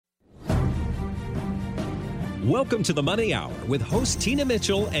Welcome to the Money Hour with host Tina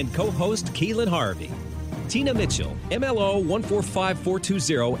Mitchell and co-host Keelan Harvey. Tina Mitchell, MLO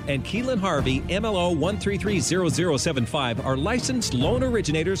 145420, and Keelan Harvey, MLO 1330075, are licensed loan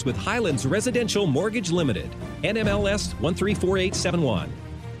originators with Highlands Residential Mortgage Limited, NMLS 134871.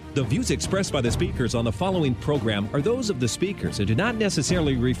 The views expressed by the speakers on the following program are those of the speakers and do not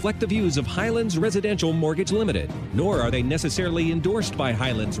necessarily reflect the views of Highlands Residential Mortgage Limited, nor are they necessarily endorsed by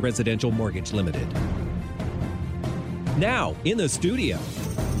Highlands Residential Mortgage Limited. Now, in the studio,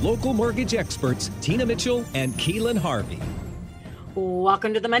 local mortgage experts Tina Mitchell and Keelan Harvey.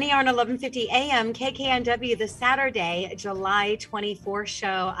 Welcome to the Money Hour on 1150 AM KKNW, the Saturday, July 24th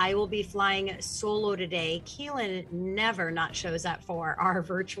show. I will be flying solo today. Keelan never not shows up for our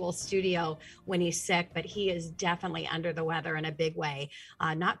virtual studio when he's sick, but he is definitely under the weather in a big way.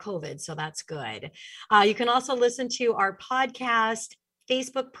 Not COVID, so that's good. You can also listen to our podcast,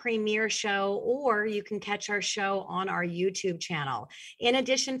 Facebook premiere show, or you can catch our show on our YouTube channel. In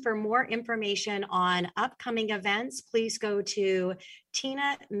addition, for more information on upcoming events, please go to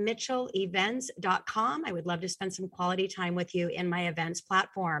tinamitchellevents.com. I would love to spend some quality time with you in my events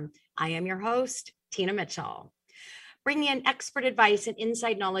platform. I am your host, Tina Mitchell, bringing in expert advice and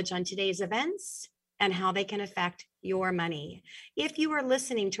inside knowledge on today's events and how they can affect your money. If you are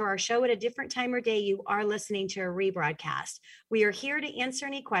listening to our show at a different time or day, you are listening to a rebroadcast. We are here to answer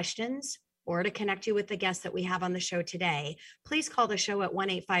any questions or to connect you with the guests that we have on the show today. Please call the show at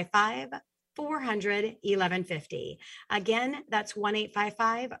 1-855-400-1150. Again, that's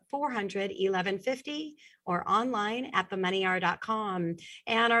 1-855-400-1150 or online at themoneyhour.com.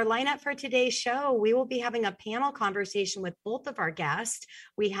 And our lineup for today's show, we will be having a panel conversation with both of our guests.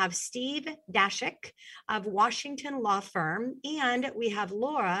 We have Steve Dashik of Washington Law Firm, and we have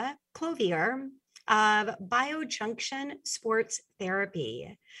Laura Clovier of BioJunction Sports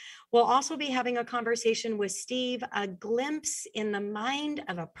Therapy. We'll also be having a conversation with Steve, a glimpse in the mind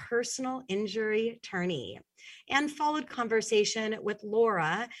of a personal injury attorney, and followed conversation with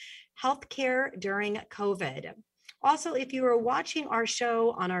Laura, healthcare during COVID. Also, if you are watching our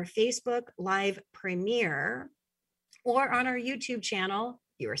show on our Facebook Live premiere or on our YouTube channel,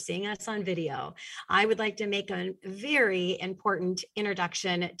 you are seeing us on video. I would like to make a very important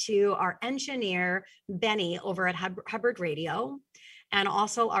introduction to our engineer, Benny, over at Hubbard Radio, and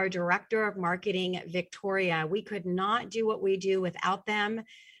also our director of marketing, Victoria. We could not do what we do without them.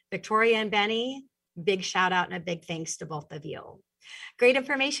 Victoria and Benny, big shout out and a big thanks to both of you. Great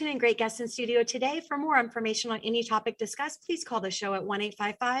information and great guests in studio today. For more information on any topic discussed, please call the show at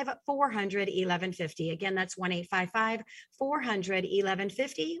 1-855-400-1150. Again, that's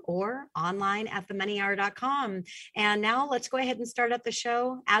 1-855-400-1150 or online at themoneyhour.com. And now let's go ahead and start up the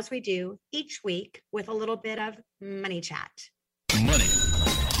show as we do each week with a little bit of money chat.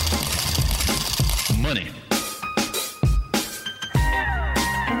 Money.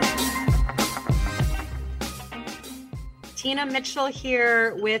 Tina Mitchell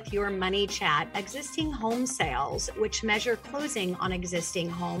here with your money chat. Existing home sales, which measure closing on existing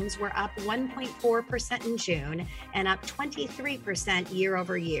homes, were up 1.4% in June and up 23% year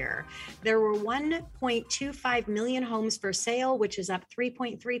over year. There were 1.25 million homes for sale, which is up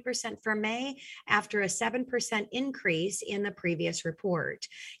 3.3% for May after a 7% increase in the previous report.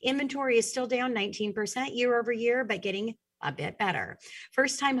 Inventory is still down 19% year over year, but getting a bit better.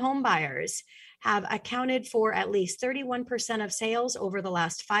 First-time home buyers have accounted for at least 31% of sales over the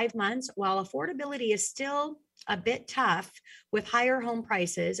last 5 months. While affordability is still a bit tough with higher home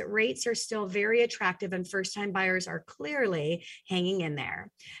prices, rates are still very attractive and first-time buyers are clearly hanging in there.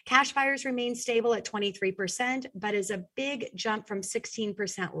 Cash buyers remain stable at 23%, but is a big jump from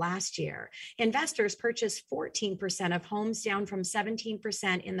 16% last year. Investors purchased 14% of homes, down from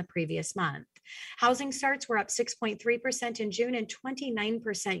 17% in the previous month. Housing starts were up 6.3% in June and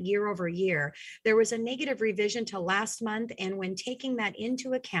 29% year over year. There was a negative revision to last month, and when taking that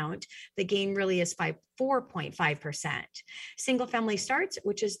into account, the gain really is 4.5%. Single family starts,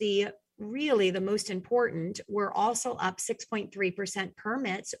 which is really the most important, were also up 6.3%.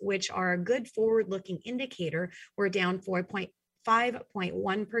 Permits, which are a good forward-looking indicator, were down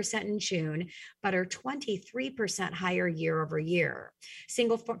 5.1% in June, but are 23% higher year over year.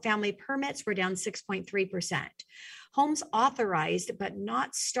 Single family permits were down 6.3%. Homes authorized but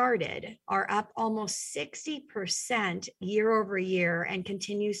not started are up almost 60% year over year and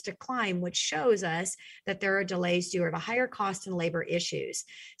continues to climb, which shows us that there are delays due to higher cost and labor issues.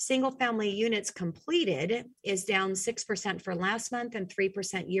 Single family units completed is down 6% for last month and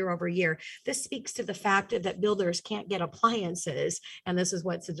 3% year over year. This speaks to the fact that builders can't get appliances, and this is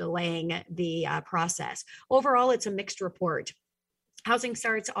what's delaying the process. Overall, it's a mixed report. Housing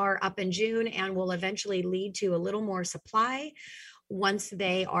starts are up in June and will eventually lead to a little more supply once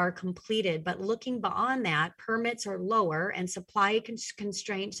they are completed. But looking beyond that, permits are lower and supply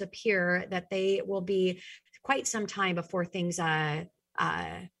constraints appear that they will be quite some time before things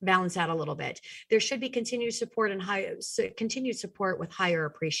balance out a little bit. There should be continued support with higher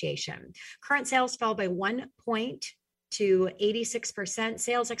appreciation. Current sales fell by 1 point to 86%.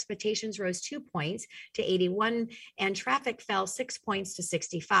 Sales expectations rose 2 points to 81, and traffic fell 6 points to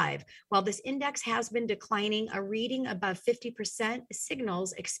 65. While this index has been declining, a reading above 50%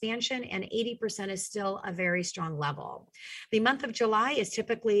 signals expansion, and 80% is still a very strong level. The month of July is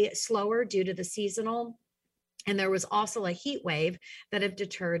typically slower due to the seasonal, and there was also a heat wave that have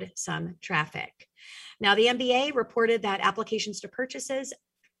deterred some traffic. Now, the MBA reported that applications to purchases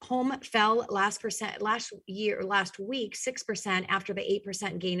home fell last week 6% after the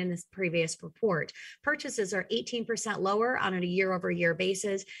 8% gain in this previous report. Purchases are 18% lower on a year-over-year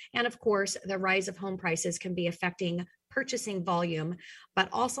basis, and of course, the rise of home prices can be affecting purchasing volume, but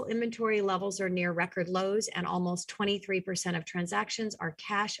also inventory levels are near record lows, and almost 23% of transactions are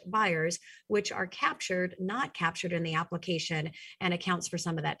cash buyers, which are not captured in the application, and accounts for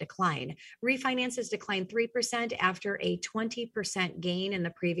some of that decline. Refinances declined 3% after a 20% gain in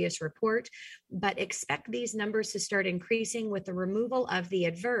the previous report, but expect these numbers to start increasing with the removal of the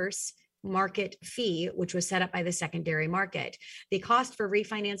adverse market fee, which was set up by the secondary market. The cost for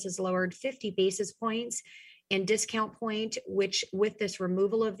refinance is lowered 50 basis points in discount point, which with this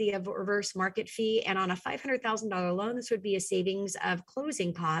removal of the reverse market fee, and on a $500,000 loan, this would be a savings of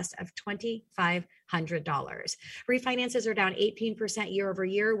closing cost of $2,500. Refinances are down 18% year over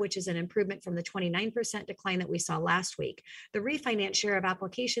year, which is an improvement from the 29% decline that we saw last week. The refinance share of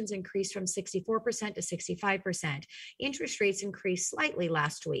applications increased from 64% to 65%. Interest rates increased slightly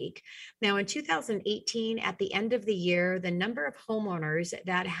last week. Now, in 2018, at the end of the year, the number of homeowners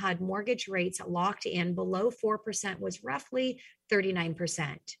that had mortgage rates locked in below 4% was roughly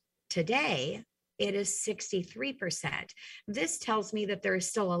 39%. Today, it is 63%. This tells me that there is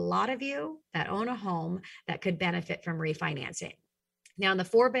still a lot of you that own a home that could benefit from refinancing. Now, on the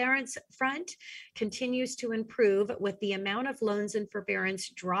forbearance front, continues to improve with the amount of loans in forbearance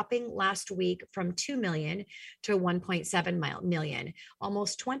dropping last week from 2 million to 1.7 million.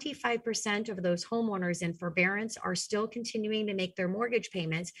 Almost 25% of those homeowners in forbearance are still continuing to make their mortgage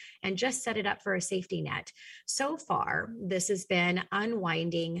payments and just set it up for a safety net. So far, this has been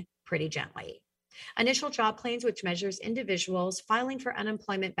unwinding pretty gently. Initial job claims, which measures individuals filing for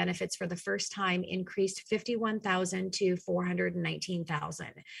unemployment benefits for the first time, increased 51,000 to 419,000.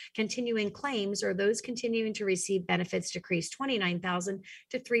 Continuing claims, or those continuing to receive benefits, decreased 29,000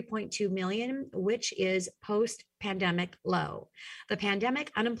 to 3.2 million, which is post-pandemic low. The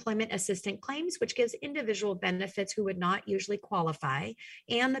pandemic unemployment assistance claims, which gives individual benefits who would not usually qualify,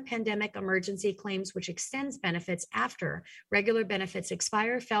 and the pandemic emergency claims, which extends benefits after regular benefits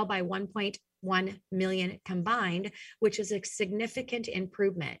expire, fell by 1.1 million combined, which is a significant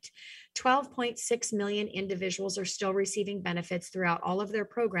improvement. 12.6 million individuals are still receiving benefits throughout all of their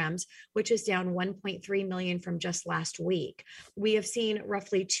programs, which is down 1.3 million from just last week. We have seen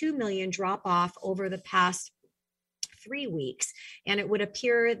roughly 2 million drop off over the past 3 weeks, and it would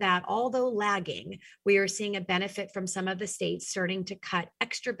appear that although lagging, we are seeing a benefit from some of the states starting to cut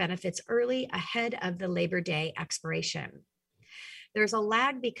extra benefits early ahead of the Labor Day expiration. There's a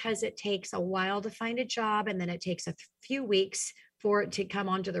lag because it takes a while to find a job, and then it takes a few weeks for it to come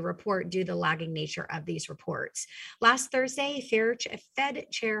onto the report due to the lagging nature of these reports. Last Thursday, Fed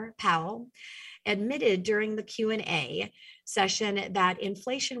Chair Powell admitted during the Q&A session that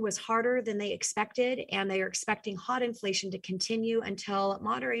inflation was harder than they expected, and they are expecting hot inflation to continue until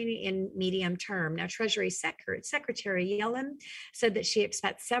moderating in medium term. Now, Treasury Secretary Yellen said that she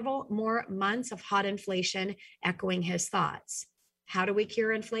expects several more months of hot inflation, echoing his thoughts. How do we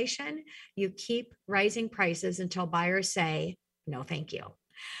cure inflation? You keep rising prices until buyers say, no, thank you.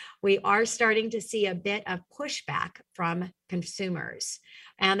 We are starting to see a bit of pushback from consumers.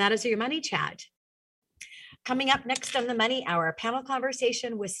 And that is your Money Chat. Coming up next on the Money Hour, panel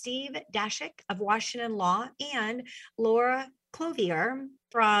conversation with Steve Dashik of Washington Law and Laura Clovier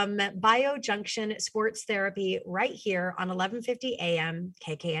from BioJunction Sports Therapy right here on 1150 AM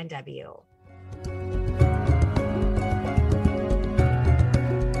KKNW.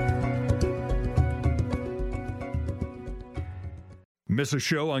 Miss a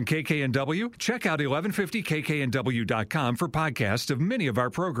show on KKNW? Check out 1150kknw.com for podcasts of many of our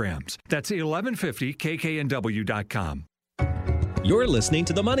programs. That's 1150kknw.com. You're listening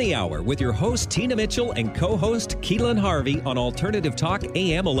to The Money Hour with your host, Tina Mitchell, and co-host, Keelan Harvey on Alternative Talk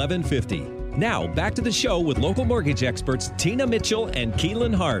AM 1150. Now, back to the show with local mortgage experts Tina Mitchell and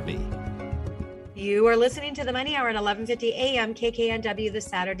Keelan Harvey. You are listening to the Money Hour at 11:50 a.m. KKNW, the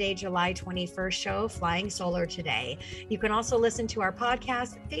Saturday, July 21st show, Flying Solar Today. You can also listen to our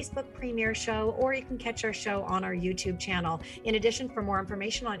podcast, Facebook premiere show, or you can catch our show on our YouTube channel. In addition, for more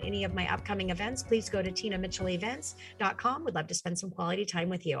information on any of my upcoming events, please go to TinaMitchellEvents.com. We'd love to spend some quality time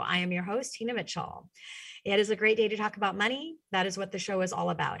with you. I am your host, Tina Mitchell. It is a great day to talk about money. That is what the show is all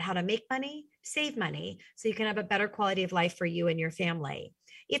about, how to make money, save money, so you can have a better quality of life for you and your family.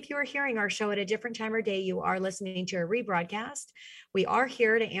 If you are hearing our show at a different time or day, you are listening to a rebroadcast. We are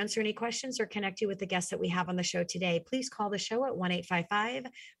here to answer any questions or connect you with the guests that we have on the show today. Please call the show at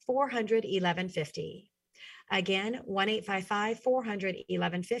 1-855-400-1150. Again,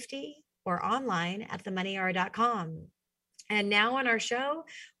 1-855-400-1150 or online at themoneyhour.com. And now on our show,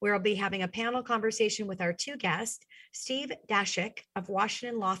 we'll be having a panel conversation with our two guests, Steve Dashik of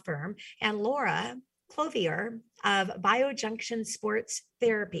Washington Law Firm and Laura Clovier of BioJunction Sports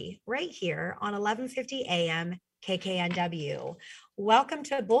Therapy, right here on 1150 AM KKNW. Welcome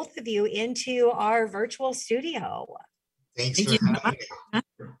to both of you into our virtual studio. Thank you.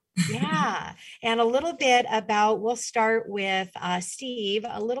 Yeah, and a little bit about, we'll start with Steve,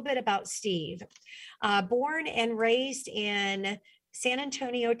 a little bit about Steve. Born and raised in San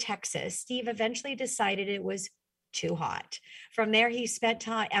Antonio, Texas, Steve eventually decided it was too hot. From there, he spent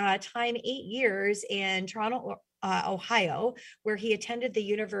time 8 years in Toronto, Ohio, where he attended the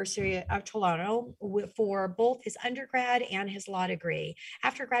University of Toronto for both his undergrad and his law degree.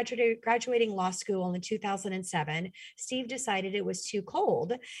 After graduating law school in 2007, Steve decided it was too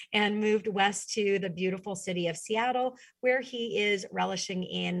cold and moved west to the beautiful city of Seattle, where he is relishing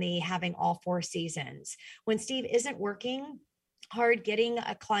in having all 4 seasons. When Steve isn't working hard getting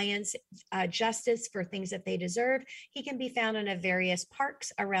clients justice for things that they deserve, he can be found in various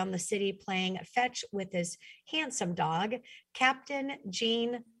parks around the city playing fetch with his handsome dog, Captain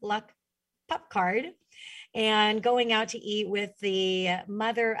Jean Luck Pupcard, and going out to eat with the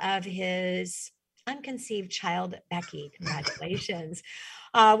mother of his unconceived child, Becky. Congratulations.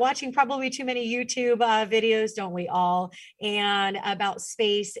 Watching probably too many YouTube videos, don't we all? And about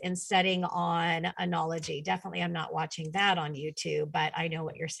space and studying on anology. Definitely, I'm not watching that on YouTube, but I know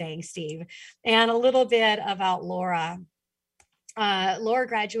what you're saying, Steve. And a little bit about Laura. Laura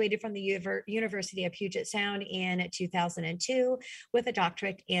graduated from the University of Puget Sound in 2002 with a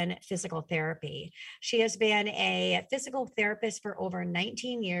doctorate in physical therapy. She has been a physical therapist for over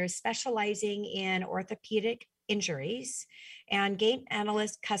 19 years, specializing in orthopedic injuries and gait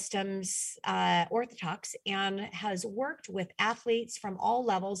analyst customs orthotics, and has worked with athletes from all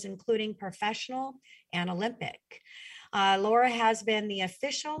levels, including professional and Olympic. Laura has been the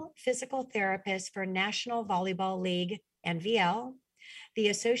official physical therapist for National Volleyball League, NVL, the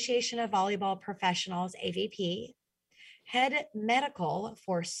Association of Volleyball Professionals, AVP, head medical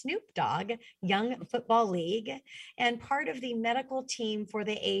for Snoop Dogg Young Football League, and part of the medical team for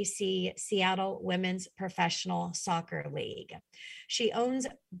the AC Seattle Women's Professional Soccer League. She owns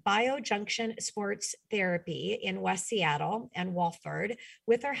BioJunction Sports Therapy in West Seattle and Walford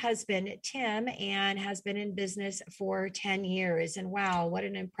with her husband, Tim, and has been in business for 10 years. And wow, what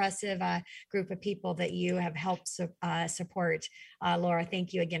an impressive group of people that you have helped support. Laura,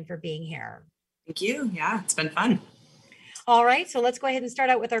 thank you again for being here. Thank you. Yeah, it's been fun. All right, so let's go ahead and start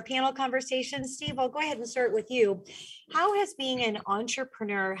out with our panel conversation. Steve, I'll go ahead and start with you. How has being an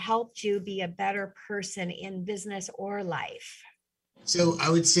entrepreneur helped you be a better person in business or life? So I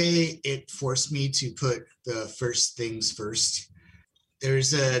would say it forced me to put the first things first.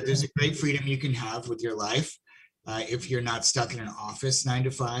 There's a great freedom you can have with your life if you're not stuck in an office 9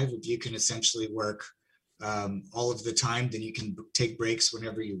 to 5. If you can essentially work all of the time, then you can take breaks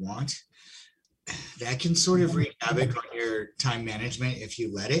whenever you want. That can sort of wreak havoc on your time management if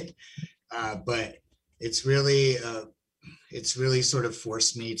you let it. But it's really sort of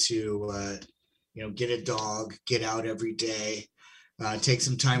forced me to, get a dog, get out every day, take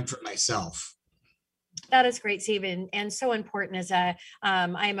some time for myself. That is great, Steve, and so important. As I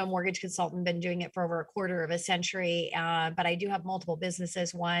am a mortgage consultant, been doing it for over a quarter of a century, but I do have multiple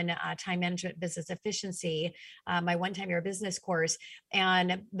businesses. One, time management, business efficiency, my One Time Your Business course.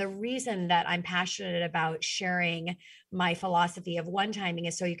 And the reason that I'm passionate about sharing my philosophy of one-timing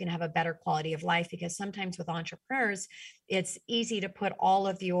is so you can have a better quality of life, because sometimes with entrepreneurs, it's easy to put all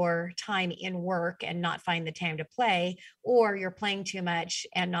of your time in work and not find the time to play, or you're playing too much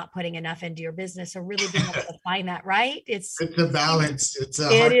and not putting enough into your business. So really being able to find that, right? It's a balance. It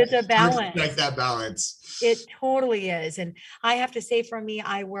is a balance. Like that balance. It totally is. And I have to say, for me,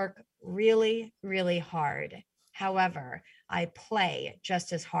 I work really, really hard. However, I play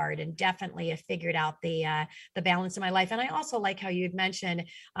just as hard, and definitely have figured out the balance in my life. And I also like how you'd mentioned,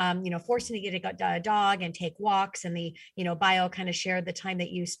 forcing to get a dog and take walks, and the, bio kind of shared the time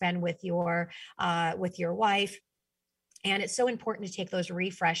that you spend with your wife. And it's so important to take those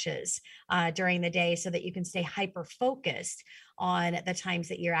refreshes during the day so that you can stay hyper focused on the times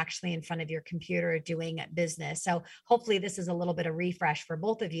that you're actually in front of your computer doing business. So hopefully this is a little bit of refresh for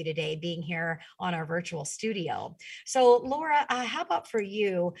both of you today, being here on our virtual studio. So Laura, how about for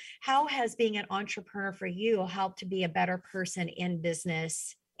you? How has being an entrepreneur for you helped to be a better person in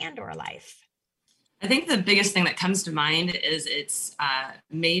business and or life? I think the biggest thing that comes to mind is it's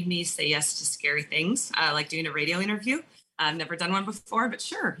made me say yes to scary things, like doing a radio interview. I've never done one before, but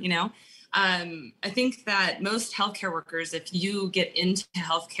sure, I think that most healthcare workers, if you get into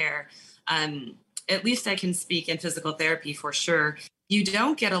healthcare, at least I can speak in physical therapy for sure, you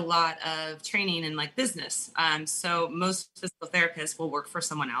don't get a lot of training in like business. So most physical therapists will work for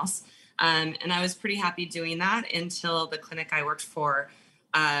someone else. And I was pretty happy doing that until the clinic I worked for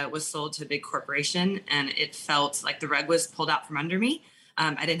was sold to a big corporation, and it felt like the rug was pulled out from under me.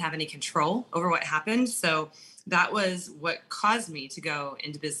 I didn't have any control over what happened. So that was what caused me to go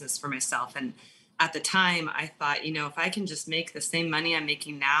into business for myself. And at the time I thought, if I can just make the same money I'm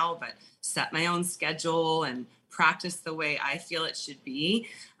making now, but set my own schedule and practice the way I feel it should be,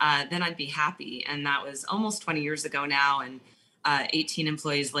 then I'd be happy. And that was almost 20 years ago now. And 18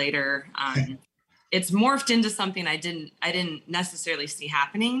 employees later, it's morphed into something I didn't necessarily see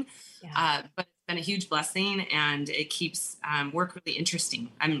happening, but it's been a huge blessing, and it keeps work really interesting.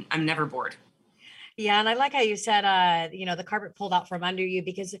 I'm never bored. Yeah. And I like how you said, the carpet pulled out from under you,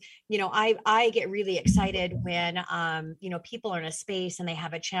 because, I get really excited when, people are in a space and they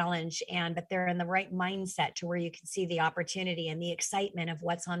have a challenge, but they're in the right mindset to where you can see the opportunity and the excitement of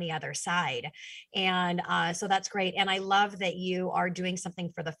what's on the other side. And so that's great. And I love that you are doing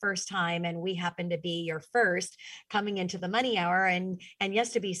something for the first time, and we happen to be your first coming into the Money Hour. And yes,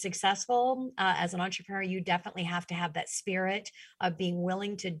 to be successful as an entrepreneur, you definitely have to have that spirit of being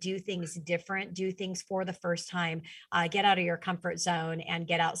willing to do things different, do things for the first time, get out of your comfort zone and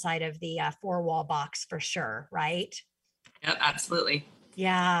get outside of the four-wall box for sure, right? Yep, absolutely.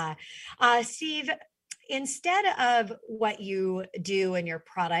 Yeah. Steve, instead of what you do in your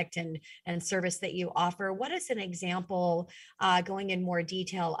product and service that you offer, what is an example, going in more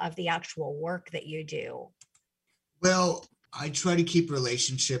detail, of the actual work that you do? Well, I try to keep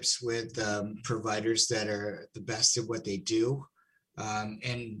relationships with providers that are the best at what they do,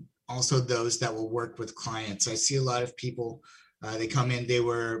 and also those that will work with clients. I see a lot of people, they come in, they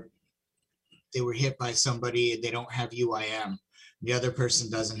were hit by somebody, they don't have UIM. The other person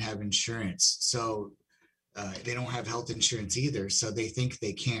doesn't have insurance. So they don't have health insurance either. So they think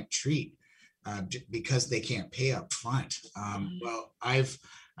they can't treat because they can't pay up front. Well, I've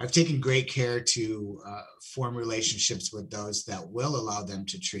taken great care to form relationships with those that will allow them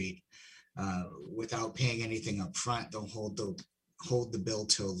to treat without paying anything up front. They'll hold the bill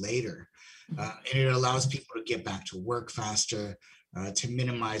till later. And it allows people to get back to work faster, to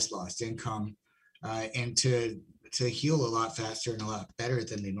minimize lost income, and to heal a lot faster and a lot better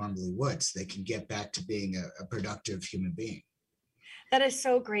than they normally would, so they can get back to being a productive human being. That is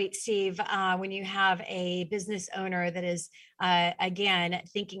so great, Steve. When you have a business owner that is, again,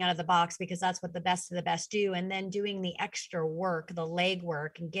 thinking out of the box, because that's what the best of the best do, and then doing the extra work, the leg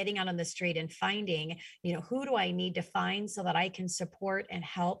work, and getting out on the street and finding, who do I need to find so that I can support and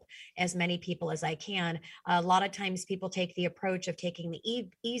help as many people as I can. A lot of times people take the approach of taking the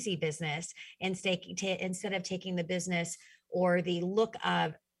easy business instead of taking the business or the look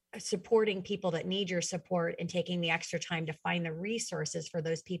of supporting people that need your support, and taking the extra time to find the resources for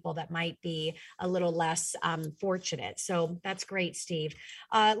those people that might be a little less fortunate. So that's great, Steve.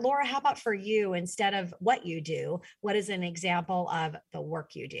 Laura, how about for you? Instead of what you do, what is an example of the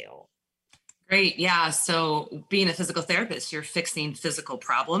work you do? Great. Yeah. So being a physical therapist, you're fixing physical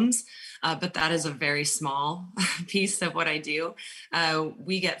problems, but that is a very small piece of what I do.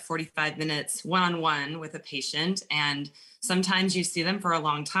 We get 45 minutes one-on-one with a patient, and sometimes you see them for a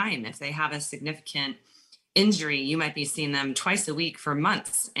long time. If they have a significant injury, you might be seeing them twice a week for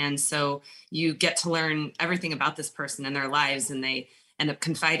months. And so you get to learn everything about this person and their lives, and they end up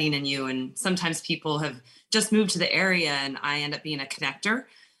confiding in you. And sometimes people have just moved to the area, and I end up being a connector.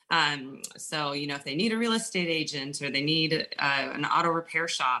 So, if they need a real estate agent, or they need an auto repair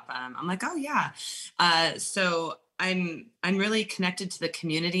shop, I'm like, oh yeah. So I'm really connected to the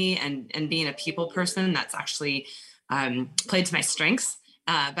community, and being a people person, that's actually played to my strengths.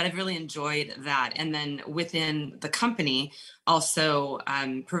 But I've really enjoyed that. And then within the company, also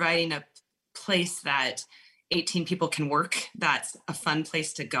providing a place that 18 people can work, that's a fun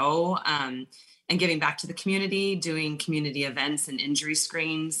place to go. And giving back to the community, doing community events and injury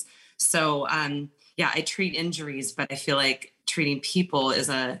screens. So yeah, I treat injuries, but I feel like treating people is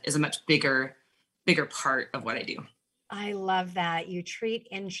a much bigger part of what I do. I love that. You treat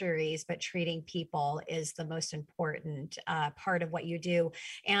injuries, but treating people is the most important part of what you do.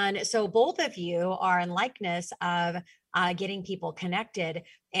 And so both of you are in likeness of getting people connected.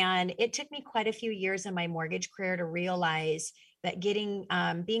 And it took me quite a few years in my mortgage career to realize that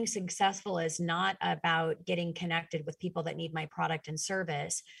being successful is not about getting connected with people that need my product and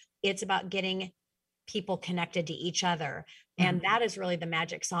service. It's about getting people connected to each other. And that is really the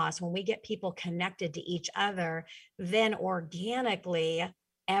magic sauce. When we get people connected to each other, then organically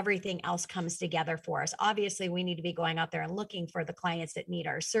everything else comes together for us. Obviously, we need to be going out there and looking for the clients that need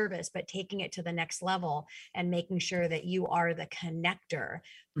our service, but taking it to the next level and making sure that you are the connector.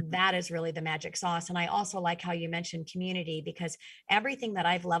 That is really the magic sauce. And I also like how you mentioned community, because everything that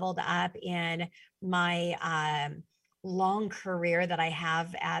I've leveled up in my long career that I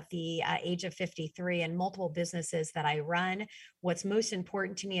have at the age of 53 and multiple businesses that I run, what's most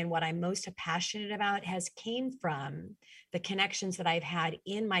important to me and what I'm most passionate about has came from the connections that I've had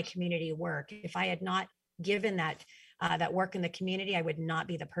in my community work. If I had not given that work in the community, I would not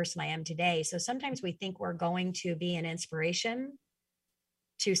be the person I am today. So sometimes we think we're going to be an inspiration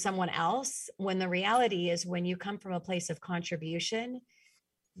to someone else, when the reality is, when you come from a place of contribution,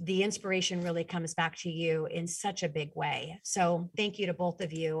 the inspiration really comes back to you in such a big way. So thank you to both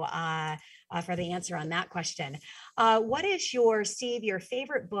of you for the answer on that question. What is Steve, your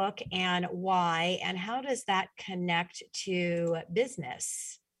favorite book and why, and how does that connect to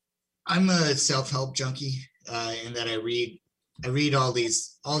business? I'm a self-help junkie in that I read all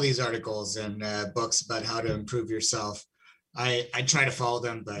these articles and books about how to improve yourself. I try to follow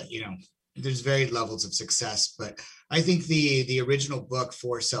them, but there's varied levels of success. But I think the original book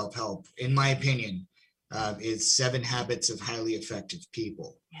for self-help, in my opinion, is 7 Habits of Highly Effective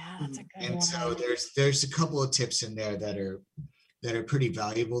People. Yeah, that's a good one. one. So there's a couple of tips in there that are pretty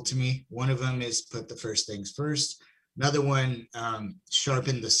valuable to me. One of them is put the first things first. Another one,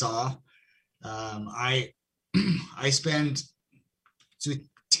 sharpen the saw. I spend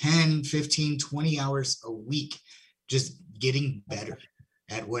 10, 15, 20 hours a week just getting better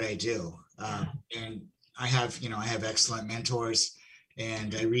at what I do. And I have excellent mentors,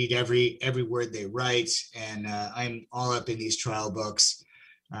 and I read every word they write, and I'm all up in these trial books.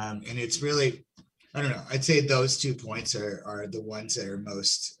 And it's really, I don't know, I'd say those 2 points are the ones that are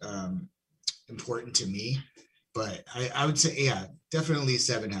most important to me. But I would say, yeah, definitely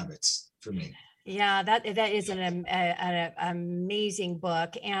 7 Habits for me. Yeah, that is an amazing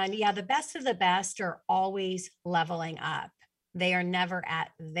book. And yeah, the best of the best are always leveling up. They are never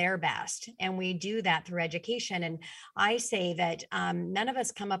at their best. And we do that through education. And I say that none of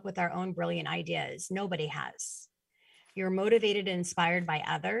us come up with our own brilliant ideas. Nobody has. You're motivated and inspired by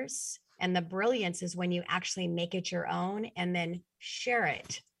others. And the brilliance is when you actually make it your own and then share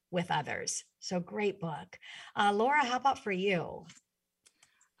it with others. So great book. Laura, how about for you?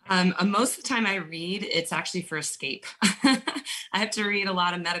 Most of the time I read, it's actually for escape. I have to read a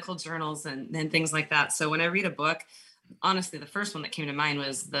lot of medical journals and things like that. So when I read a book, honestly, the first one that came to mind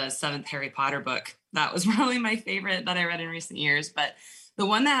was the 7th Harry Potter book. That was really my favorite that I read in recent years. But the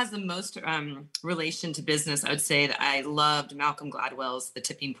one that has the most relation to business, I would say that I loved Malcolm Gladwell's The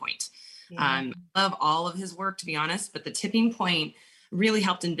Tipping Point. Yeah. I love all of his work, to be honest, but The Tipping Point really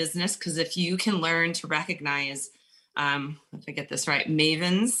helped in business, because if you can learn to recognize, if I get this right,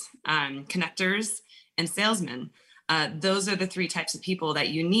 mavens, connectors, and salesmen, those are the 3 types of people that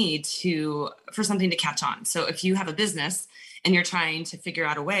you need for something to catch on. So if you have a business and you're trying to figure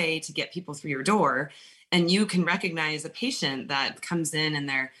out a way to get people through your door, and you can recognize a patient that comes in and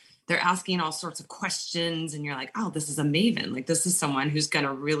they're asking all sorts of questions, and you're like, oh, this is a maven. Like, this is someone who's going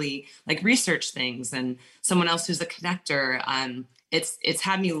to really research things, and someone else who's a connector. It's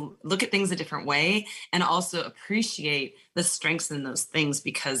had me look at things a different way and also appreciate the strengths in those things,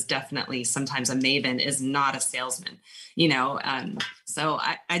 because definitely sometimes a maven is not a salesman, so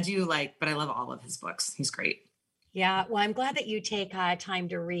I do but I love all of his books. He's great. Yeah, well, I'm glad that you take time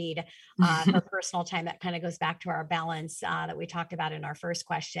to read for personal time. That kind of goes back to our balance that we talked about in our first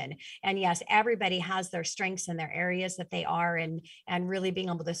question. And yes, everybody has their strengths and their areas that they are, and really being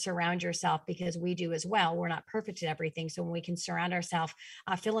able to surround yourself, because we do as well. We're not perfect at everything. So when we can surround ourselves,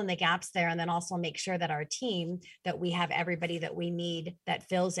 fill in the gaps there, and then also make sure that our team, that we have everybody that we need that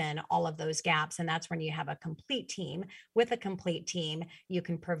fills in all of those gaps. And that's when you have a complete team. With a complete team, you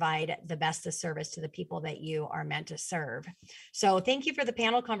can provide the best of service to the people that you are mentoring. meant to serve. So thank you for the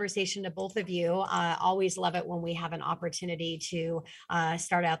panel conversation to both of you. Always love it when we have an opportunity to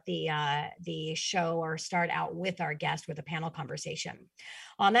start out the show or start out with our guest with a panel conversation.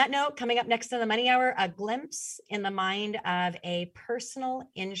 On that note, coming up next in the Money Hour, a glimpse in the mind of a personal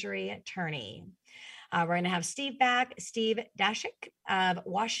injury attorney. We're going to have Steve Dashik of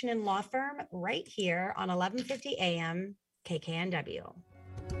Washington Law Firm right here on 1150 AM KKNW.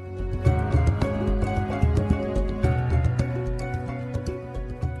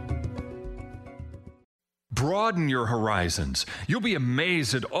 Broaden your horizons. You'll be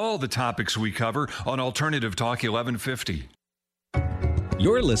amazed at all the topics we cover on Alternative Talk 1150.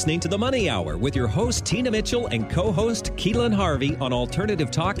 You're listening to The Money Hour with your host, Tina Mitchell, and co-host, Keelan Harvey on Alternative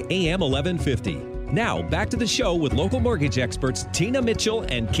Talk AM 1150. Now, back to the show with local mortgage experts Tina Mitchell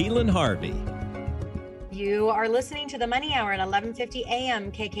and Keelan Harvey. You are listening to the Money Hour at 1150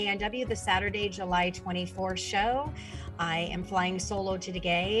 AM KKNW, the Saturday, July 24th show. I am flying solo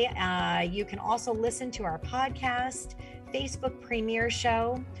today. You can also listen to our podcast, Facebook premiere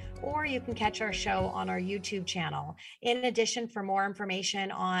show, or you can catch our show on our YouTube channel. In addition, for more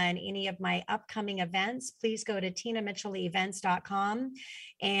information on any of my upcoming events, please go to tinamitchellevents.com,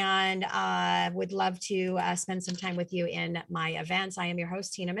 and would love to spend some time with you in my events. I am your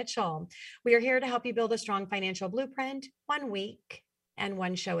host, Tina Mitchell. We are here to help you build a strong financial blueprint, 1 week and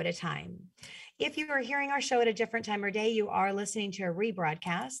one show at a time. If you are hearing our show at a different time or day, you are listening to a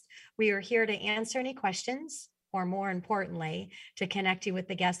rebroadcast. We are here to answer any questions, or more importantly, to connect you with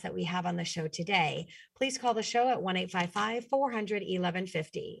the guests that we have on the show today. Please call the show at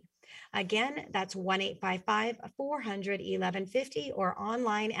 1-855-400-1150. Again, that's 1-855-400-1150 or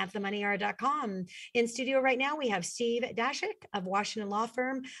online at themoneyhour.com. In studio right now, we have Steve Dashik of Washington Law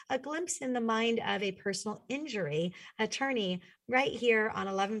Firm, a glimpse in the mind of a personal injury attorney right here on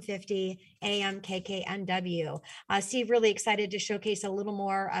 1150 AM KKNW. Steve, really excited to showcase a little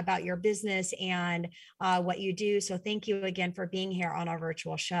more about your business and what you do. So thank you again for being here on our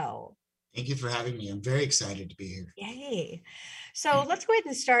virtual show. Thank you for having me. I'm very excited to be here. Yay. So let's go ahead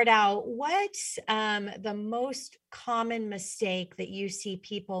and start out. What's the most common mistake that you see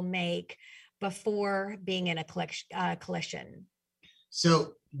people make before being in a collision?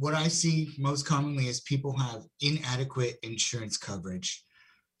 So what I see most commonly is people have inadequate insurance coverage.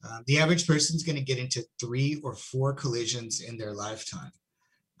 The average person is going to get into 3 or 4 collisions in their lifetime.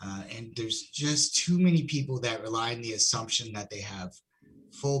 And there's just too many people that rely on the assumption that they have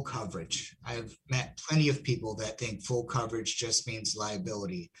full coverage. I've met plenty of people that think full coverage just means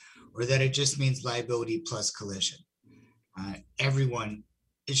liability, or that it just means liability plus collision.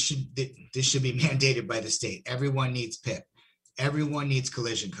 This should be mandated by the state. Everyone needs PIP. Everyone needs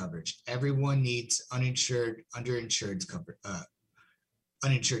collision coverage. Everyone needs uninsured coverage,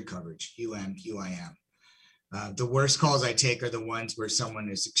 UIM. The worst calls I take are the ones where someone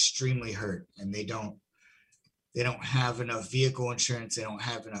is extremely hurt and they don't have enough vehicle insurance. They don't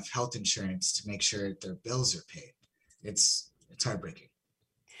have enough health insurance to make sure that their bills are paid. It's heartbreaking.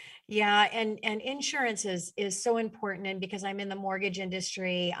 Yeah, and insurance is so important. And because I'm in the mortgage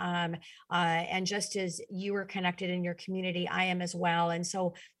industry, and just as you were connected in your community, I am as well. And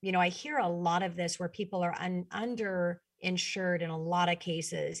so, I hear a lot of this where people are underinsured in a lot of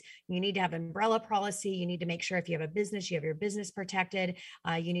cases. You need to have umbrella policy. You need to make sure if you have a business, you have your business protected.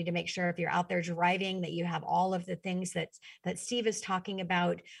 You need to make sure if you're out there driving that you have all of the things that Steve is talking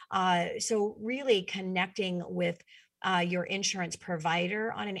about. So really connecting with your insurance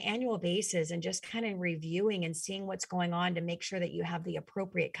provider on an annual basis and just kind of reviewing and seeing what's going on to make sure that you have the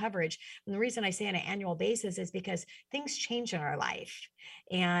appropriate coverage. And the reason I say on an annual basis is because things change in our life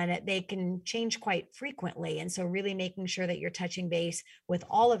and they can change quite frequently. And so really making sure that you're touching base with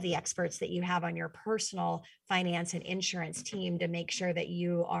all of the experts that you have on your personal finance and insurance team to make sure that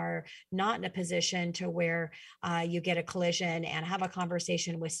you are not in a position to where you get a collision and have a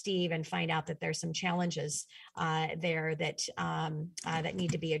conversation with Steve and find out that there's some challenges there that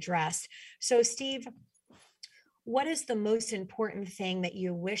need to be addressed. So Steve, what is the most important thing that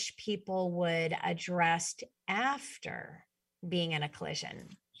you wish people would address after being in a collision?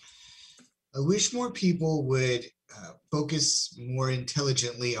 I wish more people would focus more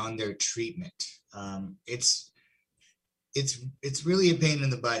intelligently on their treatment. It's really a pain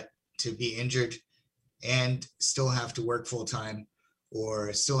in the butt to be injured and still have to work full time,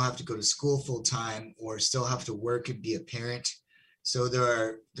 or still have to go to school full time, or still have to work and be a parent. So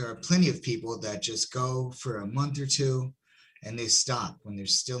there are plenty of people that just go for a month or two and they stop when they're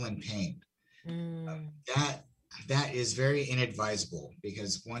still in pain. That is very inadvisable,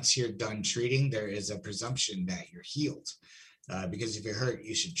 because once you're done treating, there is a presumption that you're healed. Because if you're hurt,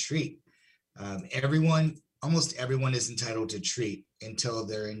 you should treat. Everyone almost everyone is entitled to treat until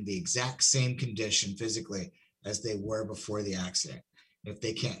they're in the exact same condition physically as they were before the accident. If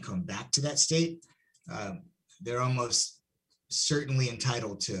they can't come back to that state, they're almost certainly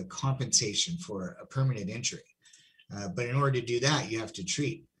entitled to compensation for a permanent injury. But in order to do that, you have to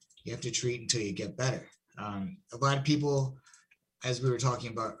treat. You have to treat until you get better. A lot of people, as we were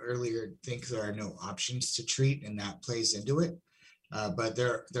talking about earlier, think there are no options to treat, and that plays into it. But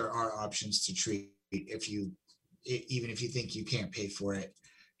there are options to treat even if you think you can't pay for it.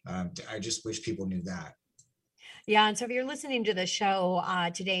 I just wish people knew that. Yeah. And so if you're listening to the show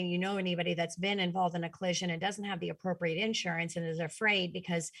today and you know anybody that's been involved in a collision and doesn't have the appropriate insurance and is afraid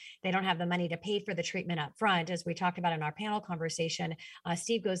because they don't have the money to pay for the treatment up front, as we talked about in our panel conversation,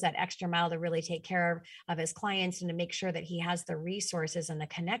 Steve goes that extra mile to really take care of his clients and to make sure that he has the resources and the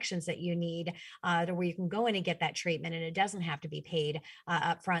connections that you need to where you can go in and get that treatment and it doesn't have to be paid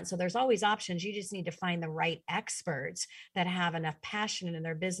up front. So there's always options. You just need to find the right experts that have enough passion in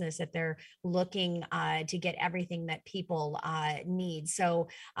their business that they're looking to get everything that people need. So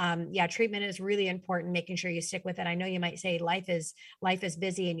yeah, treatment is really important, making sure you stick with it. I know you might say life is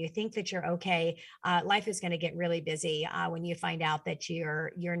busy and you think that you're okay. Life is going to get really busy when you find out that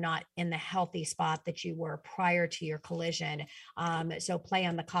you're not in the healthy spot that you were prior to your collision. So play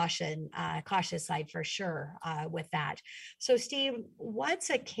on the cautious side for sure with that. So Steve, what's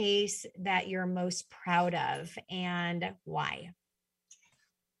a case that you're most proud of and why?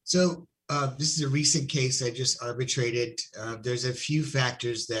 So this is a recent case I just arbitrated. There's a few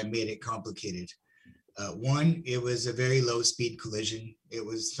factors that made it complicated. One, it was a very low speed collision. It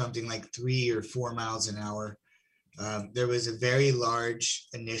was something like 3 or 4 miles an hour. There was a very large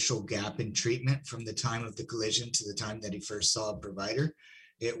initial gap in treatment from the time of the collision to the time that he first saw a provider.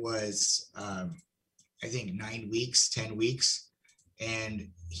 It was, I think, 9 weeks, 10 weeks. And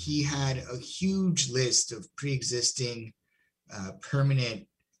he had a huge list of pre-existing permanent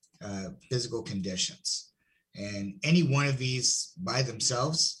physical conditions. And any one of these by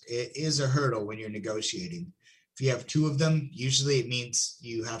themselves, it is a hurdle when you're negotiating. If you have 2 of them, usually it means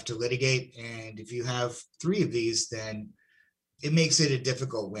you have to litigate. And if you have 3 of these, then it makes it a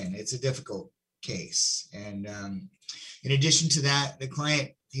difficult win. It's a difficult case. And in addition to that, the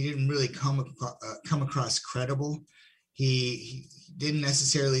client, he didn't really come across credible. He didn't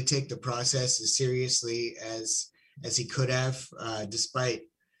necessarily take the process as seriously as he could have, despite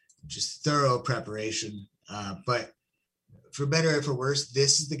just thorough preparation. But for better or for worse,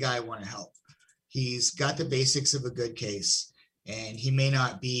 this is the guy I want to help. He's got the basics of a good case, and he may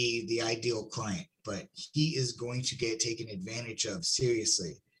not be the ideal client, but he is going to get taken advantage of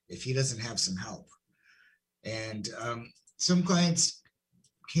seriously if he doesn't have some help. And some clients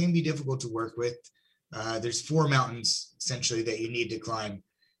can be difficult to work with. There's 4 mountains essentially that you need to climb.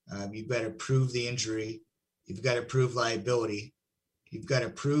 You've got to prove the injury. You've got to prove liability. You've got to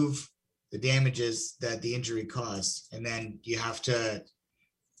prove the damages that the injury caused, and then you have to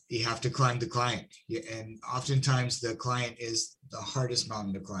climb the client. And oftentimes the client is the hardest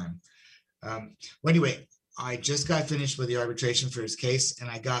mountain to climb. Well, anyway, I just got finished with the arbitration for his case, and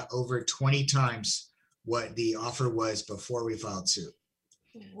I got over 20 times what the offer was before we filed suit.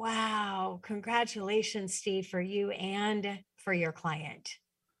 Wow. Congratulations, Steve, for you and for your client.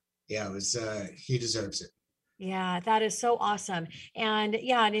 Yeah, it was, he deserves it. Yeah, that is so awesome. And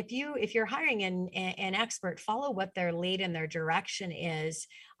yeah, and if you're hiring an expert, follow what their lead and their direction is,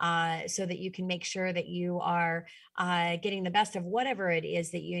 so that you can make sure that you are getting the best of whatever it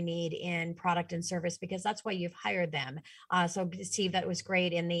is that you need in product and service, because that's why you've hired them. So Steve, that was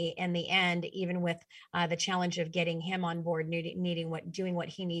great in the end, even with the challenge of getting him on board, doing what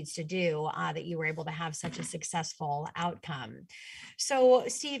he needs to do, that you were able to have such a successful outcome. So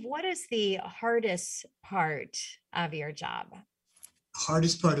Steve, what is the hardest part of your job?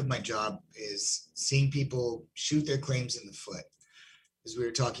 Hardest part of my job is seeing people shoot their claims in the foot. As we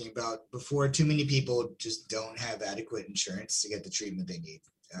were talking about before, too many people just don't have adequate insurance to get the treatment they need.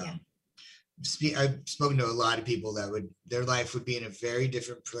 I've spoken to a lot of people that their life would be in a very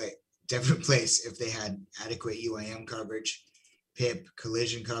different place if they had adequate UIM coverage, PIP,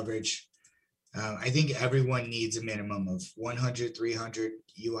 collision coverage. I think everyone needs a minimum of 100, 300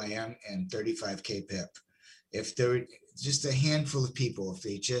 UIM and 35K PIP. If there were just a handful of people, if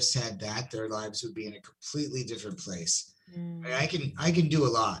they just had that, their lives would be in a completely different place. I can do a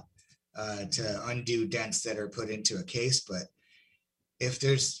lot to undo dents that are put into a case, but if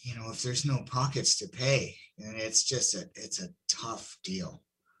there's no pockets to pay, and it's a tough deal.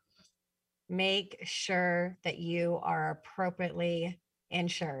 Make sure that you are appropriately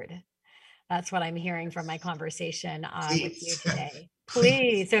insured. That's what I'm hearing from my conversation with you today.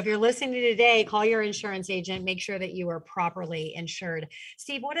 Please. So if you're listening today, call your insurance agent, make sure that you are properly insured.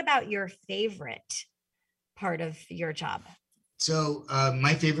 Steve, what about your favorite part of your job? So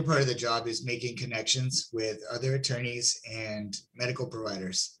my favorite part of the job is making connections with other attorneys and medical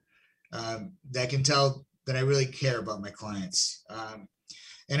providers that can tell that I really care about my clients.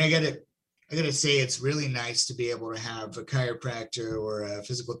 And I gotta say, it's really nice to be able to have a chiropractor or a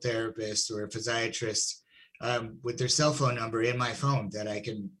physical therapist or a physiatrist with their cell phone number in my phone that I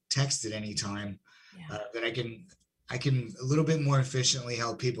can text at any time. That I can a little bit more efficiently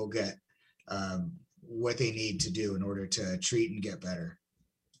help people get what they need to do in order to treat and get better.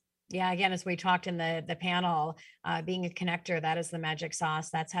 Yeah, again, as we talked in the panel, being a connector, that is the magic sauce.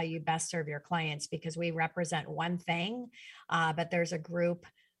 That's how you best serve your clients, because we represent one thing, but there's a group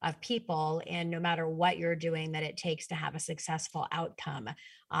of people, and no matter what you're doing, that it takes to have a successful outcome.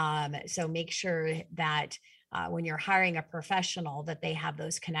 So make sure that when you're hiring a professional, that they have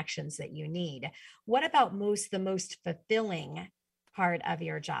those connections that you need. What about the most fulfilling part of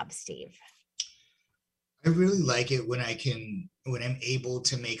your job, Steve? I really like it when I'm able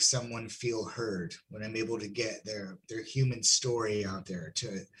to make someone feel heard, when I'm able to get their human story out there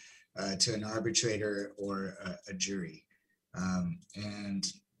to an arbitrator or a jury. And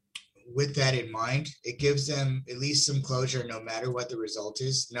with that in mind, it gives them at least some closure, no matter what the result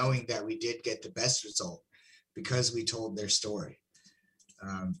is, knowing that we did get the best result because we told their story.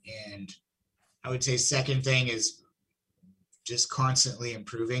 And I would say second thing is just constantly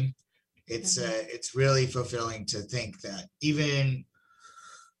improving. It's really fulfilling to think that even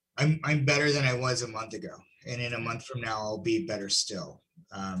I'm better than I was a month ago, and in a month from now I'll be better still.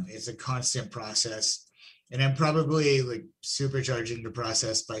 It's a constant process, and I'm probably like supercharging the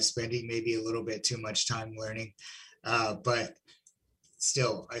process by spending maybe a little bit too much time learning, but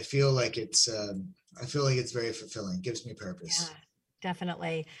still I feel like it's very fulfilling. It gives me purpose. Yeah,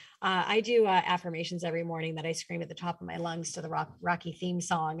 definitely. I do affirmations every morning that I scream at the top of my lungs to the Rocky theme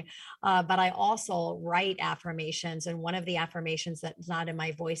song. But I also write affirmations. And one of the affirmations that's not in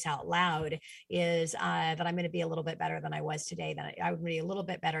my voice out loud is that I'm going to be a little bit better than I was today, I would be a little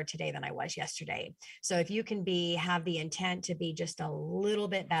bit better today than I was yesterday. So if you can have the intent to be just a little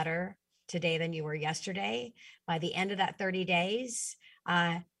bit better today than you were yesterday, by the end of that 30 days,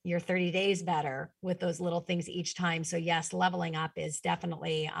 you're 30 days better with those little things each time. So yes, leveling up is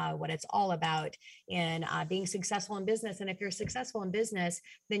definitely what it's all about in being successful in business. And if you're successful in business,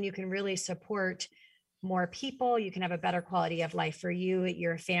 then you can really support more people. You can have a better quality of life for you,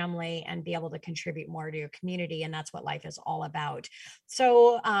 your family, and be able to contribute more to your community. And that's what life is all about.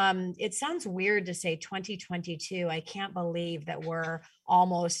 So it sounds weird to say 2022. I can't believe that we're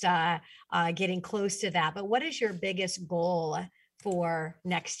almost getting close to that. But what is your biggest goal for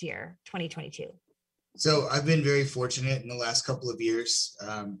next year, 2022? So I've been very fortunate in the last couple of years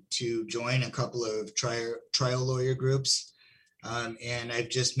to join a couple of trial lawyer groups. And I've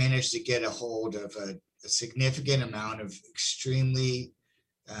just managed to get a hold of a significant amount of extremely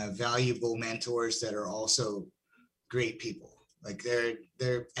valuable mentors that are also great people. Like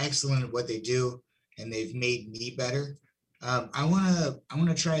they're excellent at what they do, and they've made me better. I want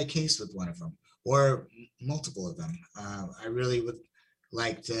to try a case with one of them or multiple of them. I really would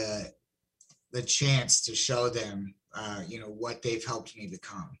like the chance to show them, what they've helped me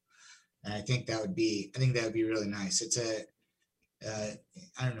become. And I think that would be really nice. It's I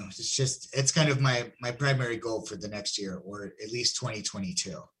don't know. It's kind of my primary goal for the next year, or at least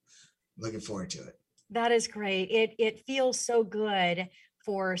 2022. Looking forward to it. That is great. It feels so good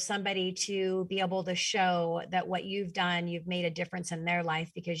for somebody to be able to show that what you've done, you've made a difference in their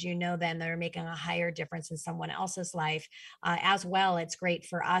life, because then they're making a higher difference in someone else's life as well. It's great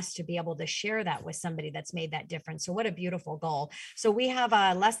for us to be able to share that with somebody that's made that difference. So what a beautiful goal. So we have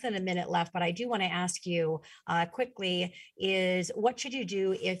less than a minute left, but I do want to ask you quickly is what should you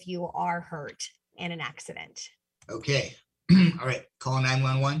do if you are hurt in an accident? Okay. All right. Call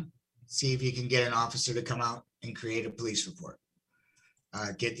 911. See if you can get an officer to come out and create a police report.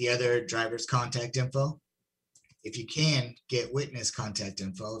 Get the other driver's contact info. If you can, get witness contact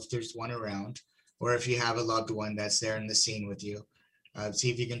info if there's one around, or if you have a loved one that's there in the scene with you. See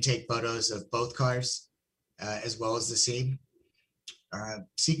if you can take photos of both cars as well as the scene.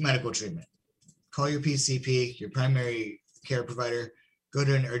 Seek medical treatment. Call your PCP, your primary care provider. Go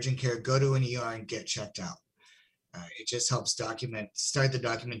to an urgent care, go to an ER and get checked out. It just helps start the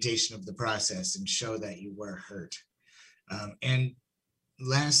documentation of the process and show that you were hurt. And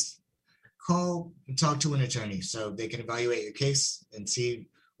last, call and talk to an attorney so they can evaluate your case and see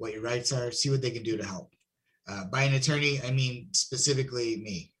what your rights are, see what they can do to help. By an attorney, I mean specifically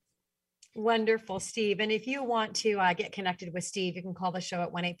me. Wonderful, Steve. And if you want to get connected with Steve, you can call the show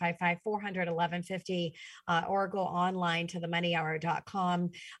at 1-855-400-1150 or go online to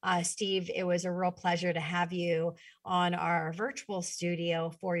themoneyhour.com. Steve, it was a real pleasure to have you on our virtual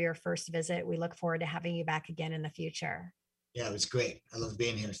studio for your first visit. We look forward to having you back again in the future. Yeah, it was great. I love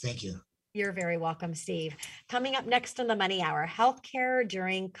being here. Thank you. You're very welcome, Steve. Coming up next on the Money Hour, healthcare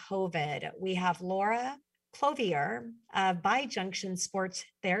during COVID. We have Laura Clovier of BioJunction Sports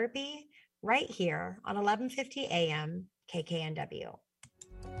Therapy right here on 1150 AM KKNW.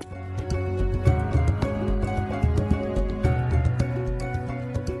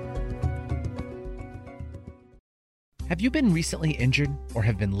 Have you been recently injured or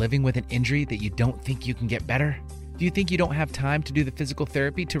have been living with an injury that you don't think you can get better? Do you think you don't have time to do the physical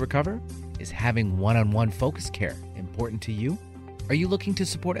therapy to recover? Is having one-on-one focus care important to you? Are you looking to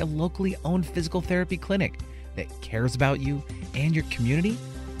support a locally owned physical therapy clinic that cares about you and your community?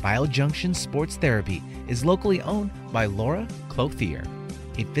 BioJunction Sports Therapy is locally owned by Laura Clothier,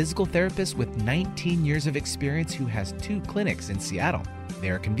 a physical therapist with 19 years of experience who has 2 clinics in Seattle. They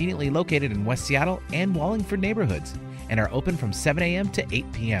are conveniently located in West Seattle and Wallingford neighborhoods and are open from 7 a.m. to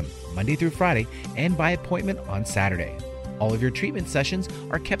 8 p.m., Monday through Friday, and by appointment on Saturday. All of your treatment sessions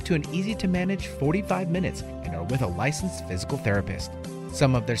are kept to an easy-to-manage 45 minutes and are with a licensed physical therapist.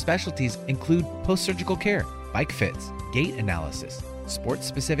 Some of their specialties include post-surgical care, bike fits, gait analysis,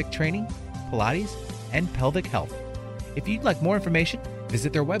 sports-specific training, Pilates, and pelvic health. If you'd like more information,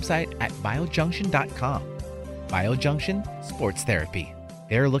 visit their website at biojunction.com. BioJunction Sports Therapy.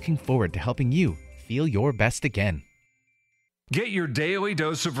 They're looking forward to helping you feel your best again. Get your daily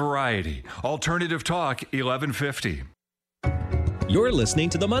dose of variety. Alternative Talk 1150. You're listening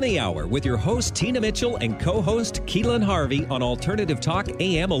to The Money Hour with your host, Tina Mitchell, and co-host, Keelan Harvey on Alternative Talk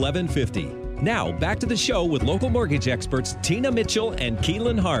AM 1150. Now, back to the show with local mortgage experts, Tina Mitchell and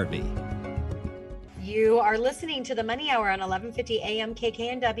Keelan Harvey. You are listening to the Money Hour on 1150 AM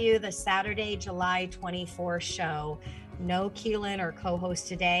KKNW, the Saturday, July 24th show. No Keelan or co-host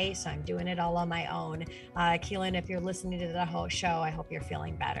today, so I'm doing it all on my own. Keelan, if you're listening to the whole show, I hope you're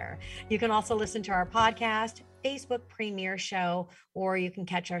feeling better. You can also listen to our podcast, Facebook premiere show, or you can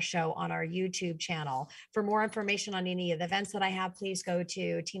catch our show on our YouTube channel. For more information on any of the events that I have, please go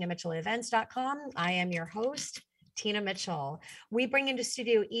to tinamitchellevents.com. I am your host, Tina Mitchell. We bring into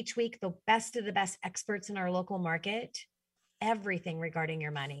studio each week the best of the best experts in our local market, everything regarding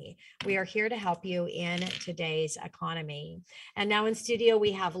your money. We are here to help you in today's economy. And now in studio,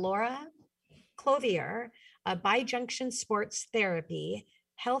 we have Laura Clothier, BioJunction Sports Therapy,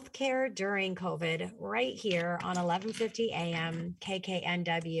 healthcare during COVID, right here on 1150 AM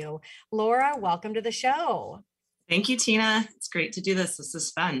KKNW. Laura, welcome to the show. Thank you, Tina. It's great to do this. This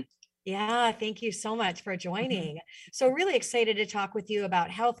is fun. Yeah, thank you so much for joining. So really excited to talk with you about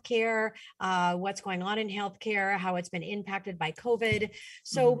healthcare, what's going on in healthcare, how it's been impacted by COVID.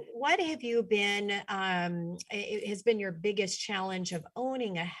 So what have you been, it has been your biggest challenge of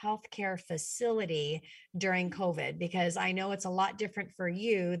owning a healthcare facility during COVID? Because I know it's a lot different for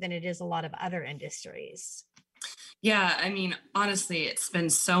you than it is a lot of other industries. Yeah, I mean, honestly, it's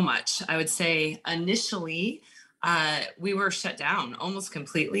been so much. I would say initially, we were shut down almost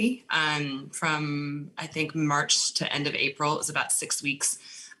completely from, I think, March to end of April. It was about 6 weeks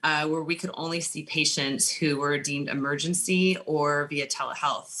where we could only see patients who were deemed emergency or via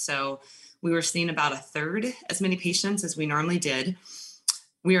telehealth. So we were seeing about a third as many patients as we normally did.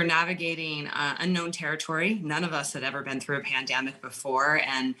 We are navigating unknown territory. None of us had ever been through a pandemic before.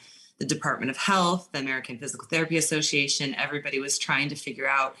 And the Department of Health, the American Physical Therapy Association, everybody was trying to figure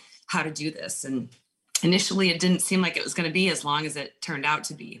out how to do this. And initially, it didn't seem like it was going to be as long as it turned out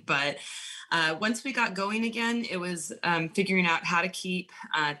to be. But once we got going again, it was figuring out how to keep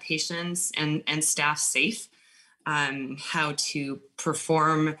patients and staff safe, how to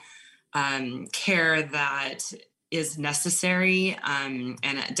perform care that is necessary and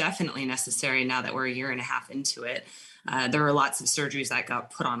definitely necessary now that we're a year and a half into it. There were lots of surgeries that got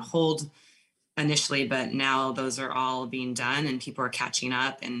put on hold initially, but now those are all being done and people are catching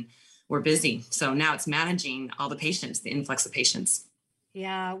up and we're busy. So now it's managing all the patients, the influx of patients.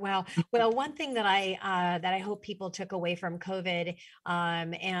 Yeah, well, one thing that I hope people took away from COVID,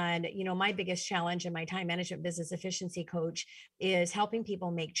 and my biggest challenge in my time management business efficiency coach is helping people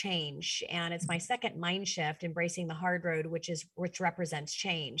make change. And it's my second mind shift, embracing the hard road, which represents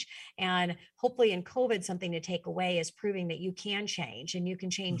change. And hopefully in COVID, something to take away is proving that you can change and you can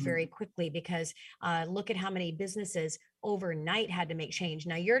change very quickly, because look at how many businesses overnight had to make change.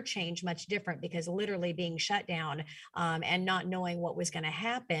 Now your change much different because literally being shut down and not knowing what was going to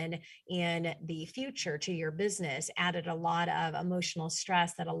happen in the future to your business added a lot of emotional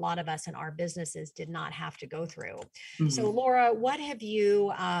stress that a lot of us in our businesses did not have to go through. Mm-hmm. So Laura, what have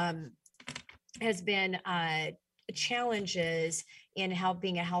you has been challenges in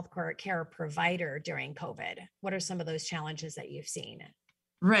being a healthcare care provider during COVID? What are some of those challenges that you've seen?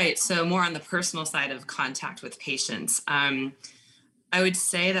 Right. So more on the personal side of contact with patients. I would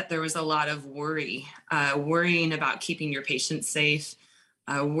say that there was a lot of worrying about keeping your patients safe,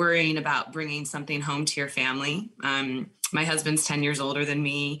 worrying about bringing something home to your family. My husband's 10 years older than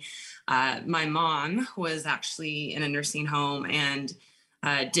me. My mom was actually in a nursing home and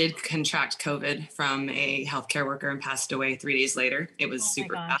did contract COVID from a healthcare worker and passed away 3 days later. It was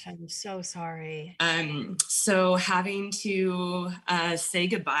super gosh, I'm so sorry. So having to say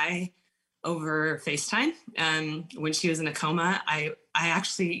goodbye over FaceTime when she was in a coma, I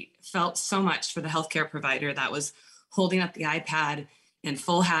actually felt so much for the healthcare provider that was holding up the iPad in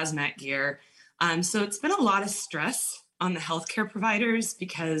full hazmat gear. So it's been a lot of stress on the healthcare providers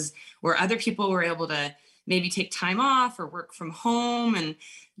because where other people were able to maybe take time off or work from home and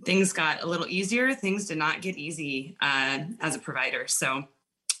things got a little easier, things did not get easy as a provider. So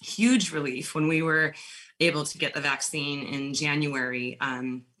huge relief when we were able to get the vaccine in January.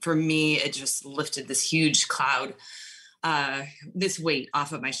 For me, it just lifted this huge cloud, this weight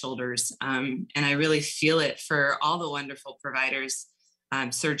off of my shoulders. And I really feel it for all the wonderful providers,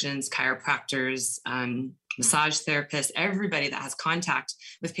 surgeons, chiropractors, massage therapists, everybody that has contact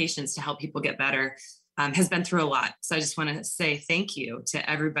with patients to help people get better. Has been through a lot. So I just want to say thank you to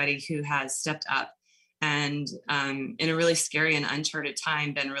everybody who has stepped up and in a really scary and uncharted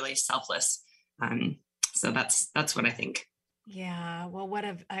time, been really selfless. So that's what I think. Yeah, well, what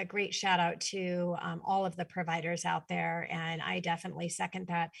a great shout out to all of the providers out there, and I definitely second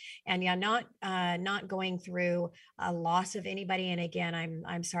that. And yeah, not going through a loss of anybody. And again,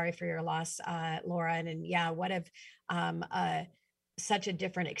 I'm sorry for your loss, Laura. And yeah, what if such a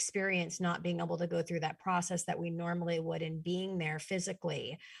different experience not being able to go through that process that we normally would in being there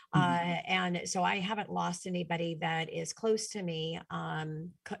physically. And so I haven't lost anybody that is close to me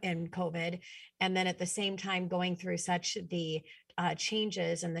in COVID. And then at the same time, going through such the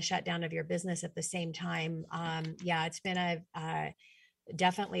changes and the shutdown of your business at the same time. Yeah, it's been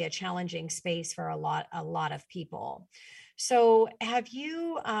definitely a challenging space for a lot of people. So have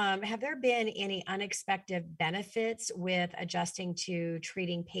there been any unexpected benefits with adjusting to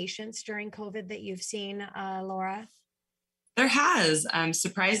treating patients during COVID that you've seen, Laura? There has.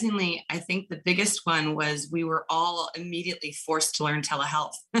 Surprisingly, I think the biggest one was we were all immediately forced to learn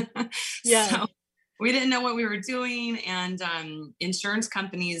telehealth. Yeah. So we didn't know what we were doing. And insurance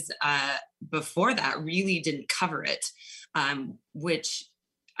companies before that really didn't cover it, which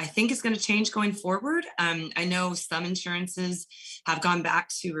I think is going to change going forward. I know some insurances have gone back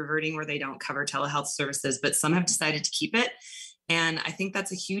to reverting where they don't cover telehealth services, but some have decided to keep it. And I think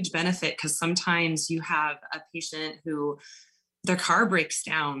that's a huge benefit because sometimes you have a patient who their car breaks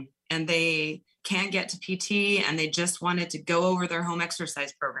down and they can't get to PT and they just wanted to go over their home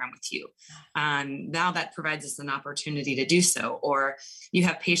exercise program with you. Now that provides us an opportunity to do so. Or you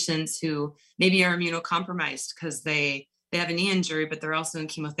have patients who maybe are immunocompromised because they have a knee injury, but they're also in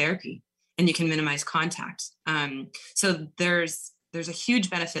chemotherapy and you can minimize contact. So there's a huge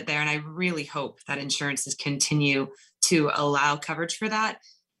benefit there. And I really hope that insurances continue to allow coverage for that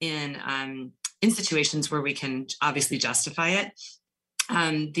in situations where we can obviously justify it.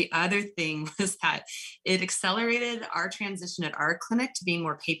 The other thing was that it accelerated our transition at our clinic to being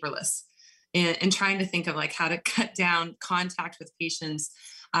more paperless and trying to think of like how to cut down contact with patients.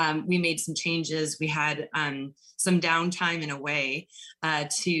 We made some changes. We had some downtime in a way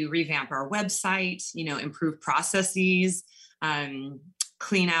to revamp our website, improve processes,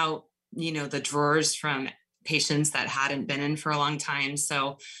 clean out, the drawers from patients that hadn't been in for a long time.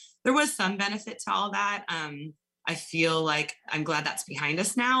 So there was some benefit to all that. I feel like I'm glad that's behind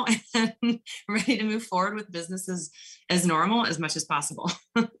us now and ready to move forward with businesses as normal as much as possible.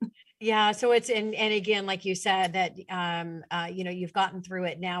 Yeah. So it's, and again, like you said, that, you've gotten through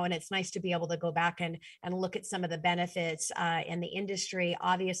it now, and it's nice to be able to go back and look at some of the benefits in the industry.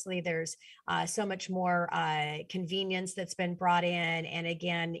 Obviously, there's so much more convenience that's been brought in. And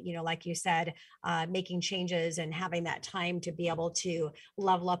again, like you said, making changes and having that time to be able to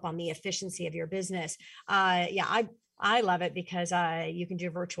level up on the efficiency of your business. I love it because you can do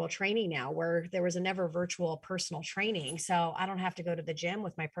virtual training now, where there was a never virtual personal training. So I don't have to go to the gym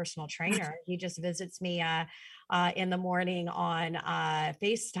with my personal trainer. He just visits me in the morning on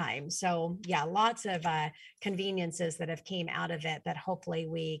FaceTime. So yeah, lots of conveniences that have came out of it that hopefully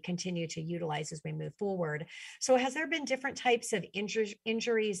we continue to utilize as we move forward. So has there been different types of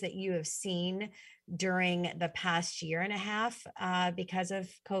injuries that you have seen during the past year and a half because of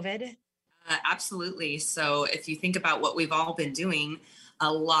COVID? Absolutely. So if you think about what we've all been doing,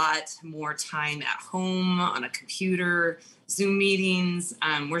 a lot more time at home on a computer, Zoom meetings,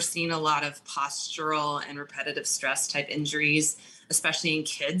 we're seeing a lot of postural and repetitive stress type injuries, especially in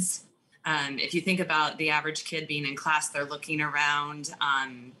kids. If you think about the average kid being in class, they're looking around,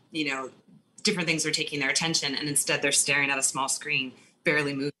 different things are taking their attention, and instead they're staring at a small screen,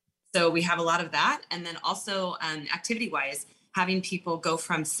 barely moving. So we have a lot of that. And then also activity wise, having people go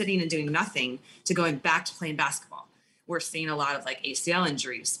from sitting and doing nothing to going back to playing basketball. We're seeing a lot of like ACL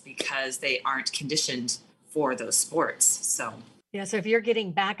injuries because they aren't conditioned for those sports. So yeah, so if you're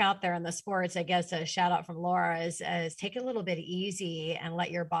getting back out there in the sports, I guess a shout out from Laura is take it a little bit easy and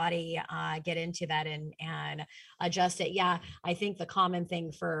let your body get into that and adjust it. Yeah, I think the common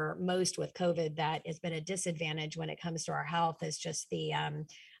thing for most with COVID that has been a disadvantage when it comes to our health is just the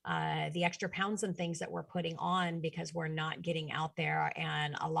extra pounds and things that we're putting on because we're not getting out there,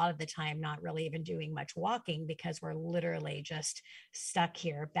 and a lot of the time not really even doing much walking because we're literally just stuck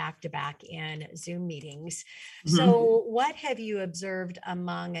here back to back in Zoom meetings. Mm-hmm. So what have you observed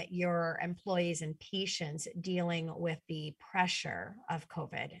among your employees and patients dealing with the pressure of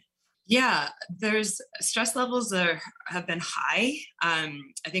COVID? Yeah, there's stress levels have been high. I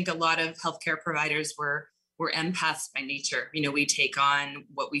think a lot of healthcare providers we're empaths by nature. We take on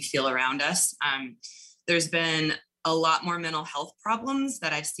what we feel around us. There's been a lot more mental health problems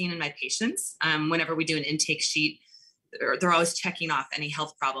that I've seen in my patients. Whenever we do an intake sheet, they're always checking off any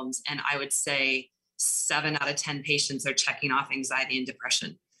health problems. And I would say 7 out of 10 patients are checking off anxiety and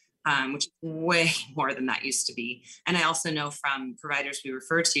depression, which is way more than that used to be. And I also know from providers we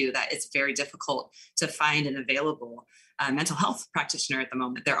refer to that it's very difficult to find an available mental health practitioner at the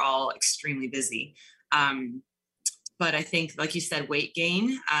moment. They're all extremely busy. But I think, like you said, weight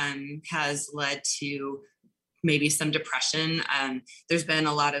gain has led to maybe some depression. There's been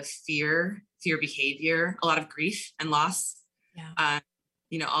a lot of fear behavior, a lot of grief and loss. Yeah.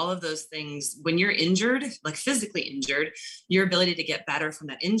 All of those things. When you're injured, like physically injured, your ability to get better from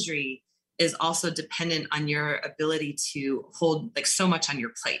that injury is also dependent on your ability to hold like so much on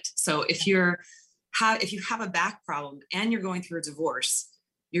your plate. So if you have a back problem and you're going through a divorce,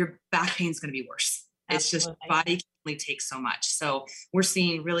 your back pain is going to be worse. It's just body can only take so much. So we're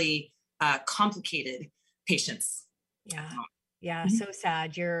seeing really complicated patients. Yeah. Yeah. Mm-hmm. So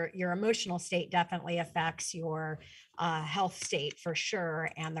sad. Your emotional state definitely affects your health state for sure,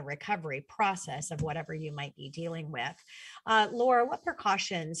 and the recovery process of whatever you might be dealing with. Laura, what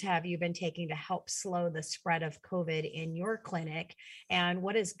precautions have you been taking to help slow the spread of COVID in your clinic? And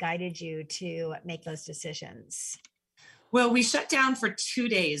what has guided you to make those decisions? Well, we shut down for 2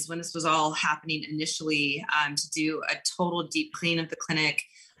 days when this was all happening initially to do a total deep clean of the clinic.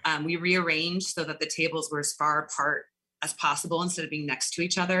 We rearranged so that the tables were as far apart as possible instead of being next to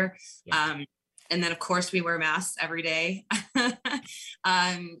each other. Yeah. And then, of course, we wear masks every day.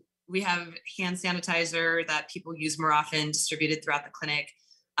 We have hand sanitizer that people use more often, distributed throughout the clinic.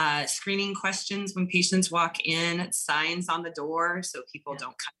 Screening questions when patients walk in, signs on the door so people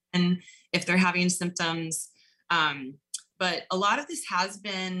don't come in if they're having symptoms. But a lot of this has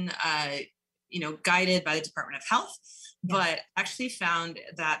been, guided by the Department of Health, but actually found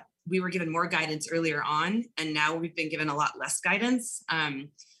that we were given more guidance earlier on, and now we've been given a lot less guidance.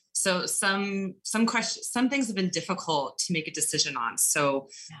 So some things have been difficult to make a decision on. So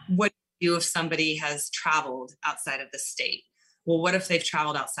what do you do if somebody has traveled outside of the state? Well, what if they've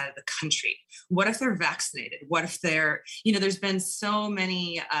traveled outside of the country? What if they're vaccinated? What if they're, there's been so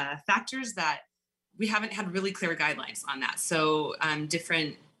many factors that we haven't had really clear guidelines on that. So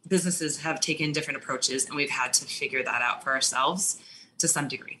different businesses have taken different approaches, and we've had to figure that out for ourselves to some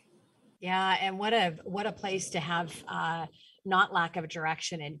degree. Yeah. And what a place to have not lack of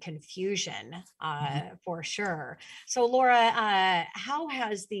direction and confusion for sure. So Laura, how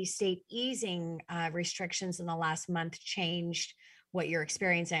has the state easing restrictions in the last month changed what you're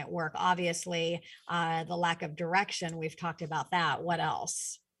experiencing at work? Obviously, the lack of direction, we've talked about that. What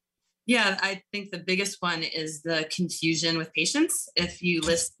else? Yeah, I think the biggest one is the confusion with patients. If you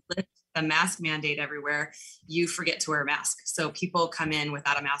list a mask mandate everywhere, you forget to wear a mask. So people come in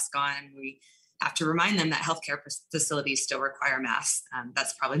without a mask on. We have to remind them that healthcare facilities still require masks.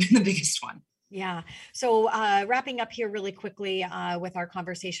 That's probably been the biggest one. Yeah. So wrapping up here really quickly with our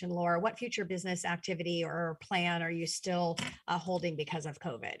conversation, Laura, what future business activity or plan are you still holding because of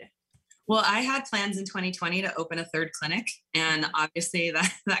COVID? Well, I had plans in 2020 to open a third clinic, and obviously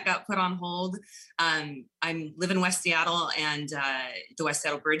that got put on hold. I live in West Seattle, and the West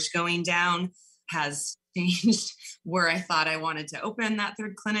Seattle Bridge going down has changed where I thought I wanted to open that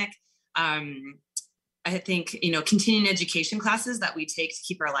third clinic. I think, continuing education classes that we take to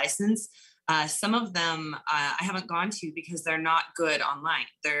keep our license, some of them I haven't gone to because they're not good online.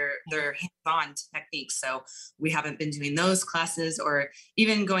 They're hands-on techniques. So we haven't been doing those classes, or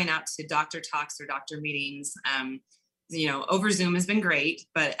even going out to doctor talks or doctor meetings. Over Zoom has been great,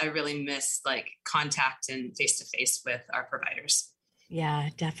 but I really miss contact and face-to-face with our providers. Yeah,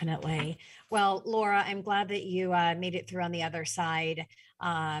 definitely. Well, Laura, I'm glad that you made it through on the other side,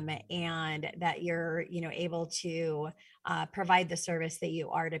 and that you're, able to provide the service that you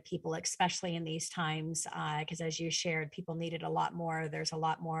are to people, especially in these times, because as you shared, people needed a lot more. There's a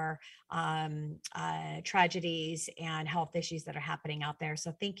lot more tragedies and health issues that are happening out there.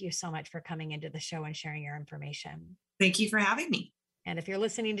 So thank you so much for coming into the show and sharing your information. Thank you for having me. And if you're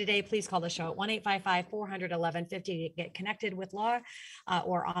listening today, please call the show at 1-855-400-1150 to get connected with Laura,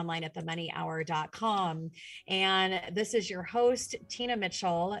 or online at themoneyhour.com. And this is your host, Tina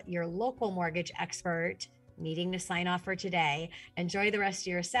Mitchell, your local mortgage expert, needing to sign off for today. Enjoy the rest of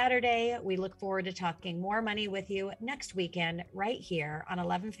your Saturday. We look forward to talking more money with you next weekend right here on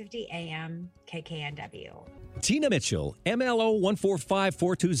 1150 AM KKNW. Tina Mitchell, MLO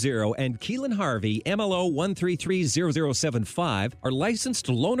 145420, and Keelan Harvey, MLO 1330075, are licensed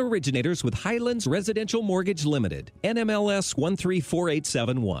loan originators with Highlands Residential Mortgage Limited, NMLS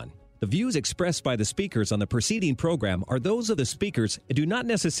 134871. The views expressed by the speakers on the preceding program are those of the speakers and do not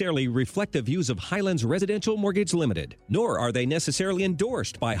necessarily reflect the views of Highlands Residential Mortgage Limited, nor are they necessarily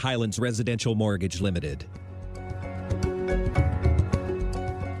endorsed by Highlands Residential Mortgage Limited.